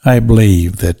I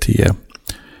believe that the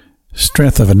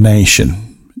strength of a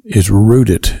nation is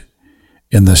rooted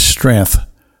in the strength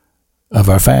of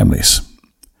our families.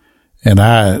 And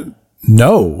I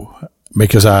know,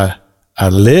 because I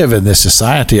live in this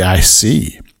society, I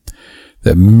see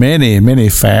that many, many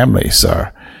families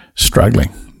are struggling.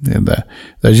 And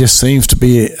there just seems to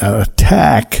be an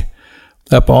attack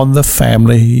upon the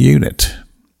family unit.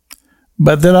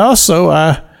 But then also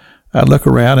I look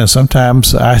around, and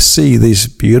sometimes I see these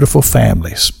beautiful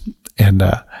families, and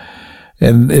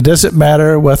it doesn't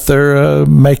matter what their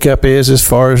makeup is as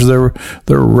far as their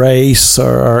race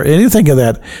or anything of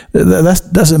that. That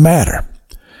doesn't matter.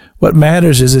 What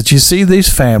matters is that you see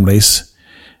these families,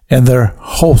 and they're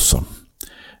wholesome,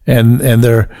 and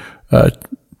their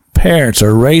parents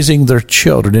are raising their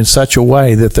children in such a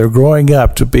way that they're growing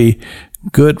up to be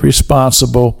good,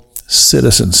 responsible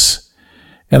citizens.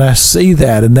 And I see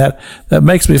that, and that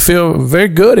makes me feel very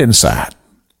good inside.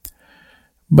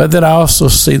 But then I also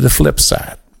see the flip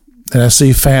side. And I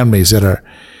see families that are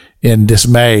in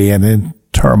dismay and in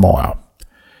turmoil.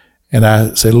 And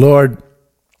I say, Lord,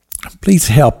 please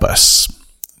help us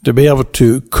to be able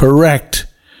to correct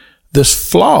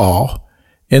this flaw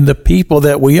in the people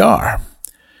that we are.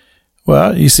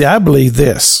 Well, you see, I believe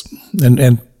this.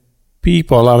 And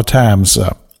people a lot of times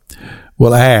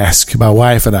will ask, my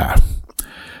wife and I,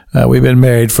 we've been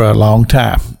married for a long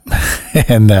time,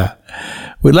 and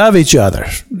we love each other,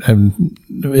 and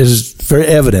it's very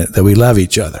evident that we love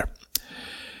each other.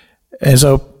 And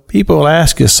so people will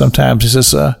ask us sometimes, he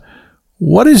says,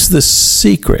 what is the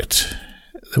secret?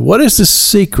 What is the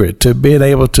secret to being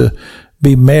able to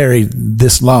be married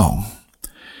this long?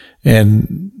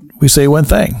 And we say one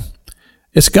thing: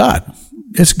 it's God.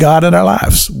 It's God in our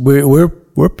lives.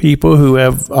 We're people who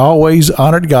have always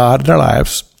honored God in our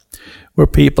lives. We're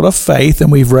people of faith,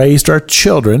 and we've raised our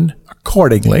children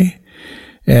accordingly.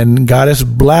 And God has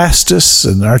blessed us,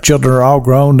 and our children are all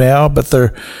grown now, but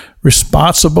they're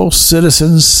responsible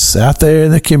citizens out there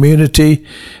in the community,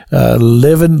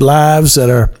 living lives that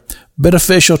are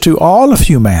beneficial to all of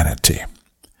humanity.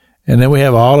 And then we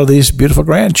have all of these beautiful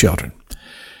grandchildren.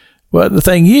 Well, the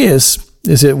thing is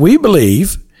that we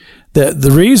believe that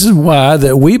the reason why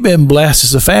that we've been blessed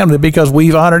as a family is because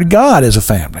we've honored God as a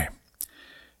family.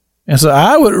 And so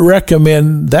I would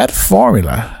recommend that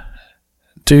formula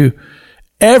to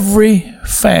every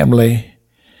family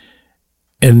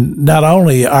in not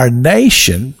only our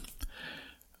nation,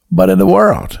 but in the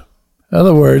world. In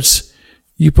other words,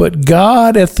 you put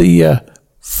God at the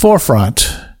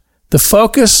forefront, the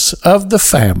focus of the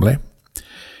family,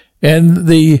 and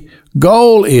the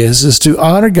goal is to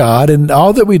honor God in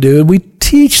all that we do, and we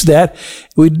teach that,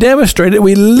 we demonstrate it,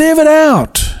 we live it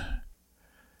out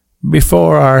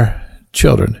before our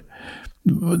children.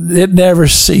 It never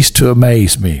ceased to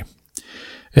amaze me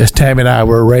as Tammy and I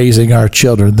were raising our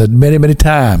children that many, many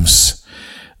times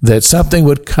that something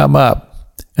would come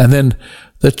up, and then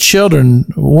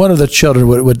one of the children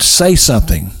would say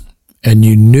something, and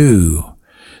you knew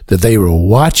that they were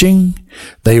watching,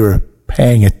 they were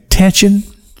paying attention,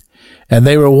 and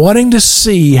they were wanting to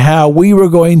see how we were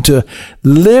going to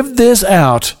live this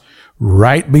out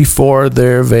right before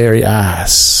their very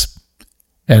eyes.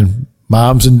 And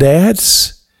moms and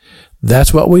dads,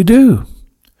 that's what we do.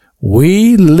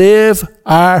 We live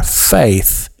our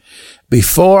faith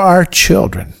before our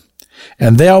children,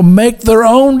 and they'll make their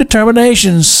own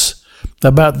determinations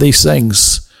about these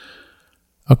things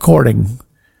according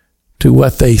to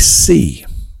what they see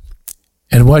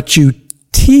and what you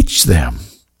teach them,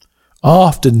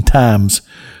 oftentimes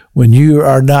when you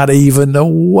are not even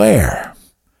aware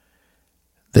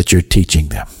that you're teaching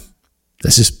them.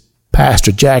 This is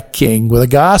Pastor Jack King with a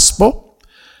gospel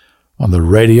on the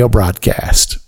radio broadcast.